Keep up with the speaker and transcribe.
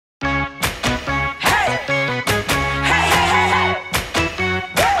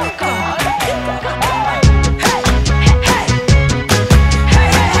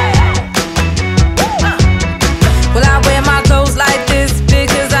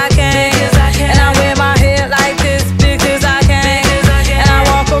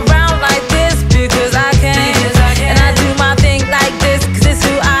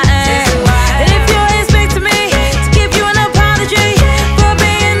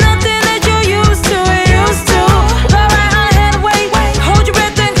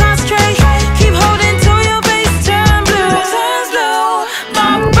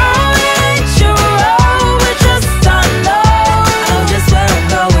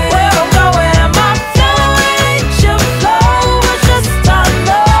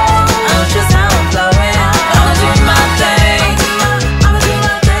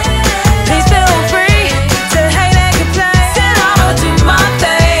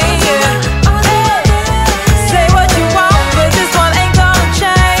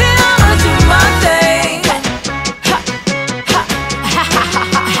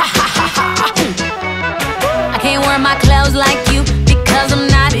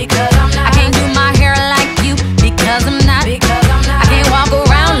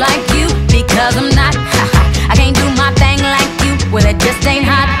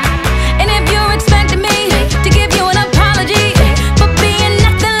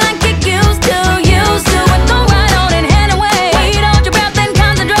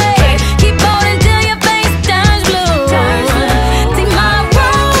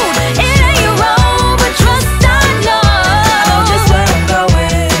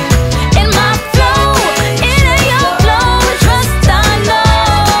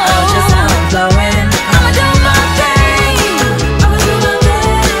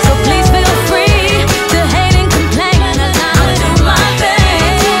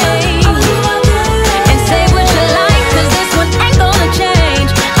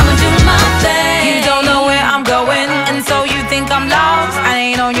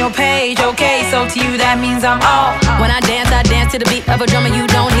the beat of a drummer you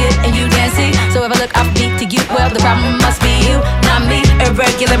don't hear and you can't see. So if I look offbeat to you, well, the problem must be you, not me.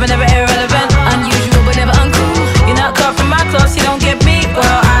 Irregular but never irrelevant, unusual but never uncool. You're not cut from my clothes, you don't get me,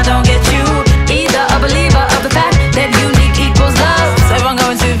 well, I don't get you.